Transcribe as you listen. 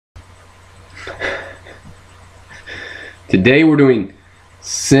Today we're doing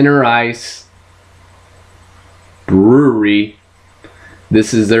Center Ice Brewery.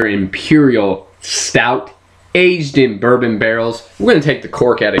 This is their imperial stout, aged in bourbon barrels. We're gonna take the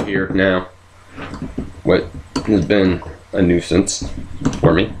cork out of here now. What has been a nuisance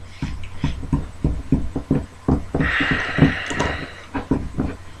for me.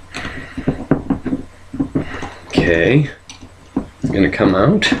 Okay, it's gonna come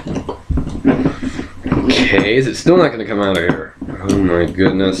out. Okay, is it still not gonna come out of here? Oh my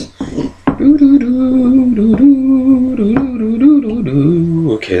goodness.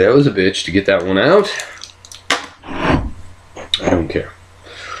 Okay, that was a bitch to get that one out. I don't care.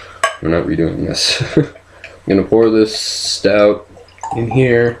 We're not redoing this. I'm gonna pour this stout in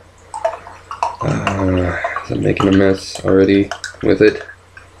here. Is it making a mess already with it?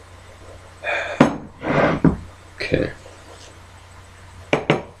 Okay.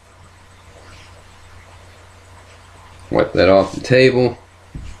 Wipe that off the table.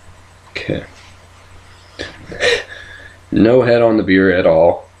 Okay. No head on the beer at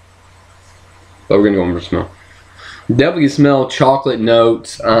all. But we're gonna go over the smell. Definitely smell chocolate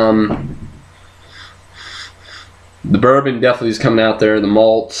notes. The bourbon definitely is coming out there, the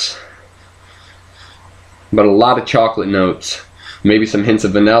malts. But a lot of chocolate notes. Maybe some hints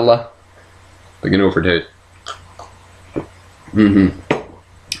of vanilla. But get over it.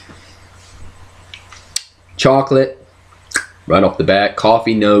 Chocolate. Right off the bat.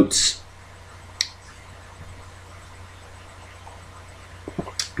 Coffee notes.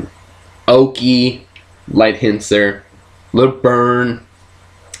 Oaky. Light hints there. Little burn.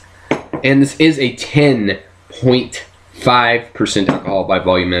 And this is a 10.5% alcohol by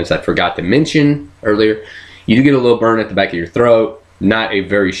volume, as I forgot to mention earlier. You do get a little burn at the back of your throat. Not a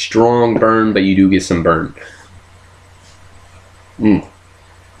very strong burn, but you do get some burn.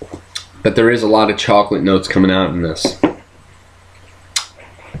 But there is a lot of chocolate notes coming out in this.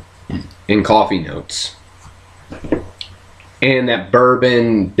 And coffee notes. And that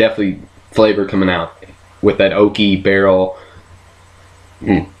bourbon, definitely flavor coming out with that oaky barrel.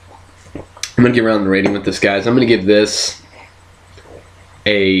 I'm gonna get around the rating with this, guys. I'm gonna give this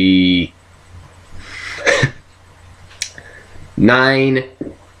a 9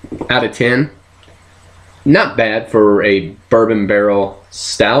 out of 10. Not bad for a bourbon barrel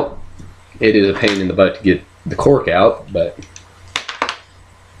stout. It is a pain in the butt to get the cork out, but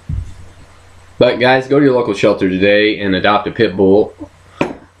guys, go to your local shelter today and adopt a pit bull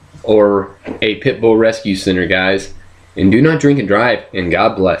or a pit bull rescue center, guys. And do not drink and drive, and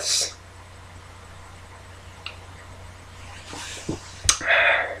God bless.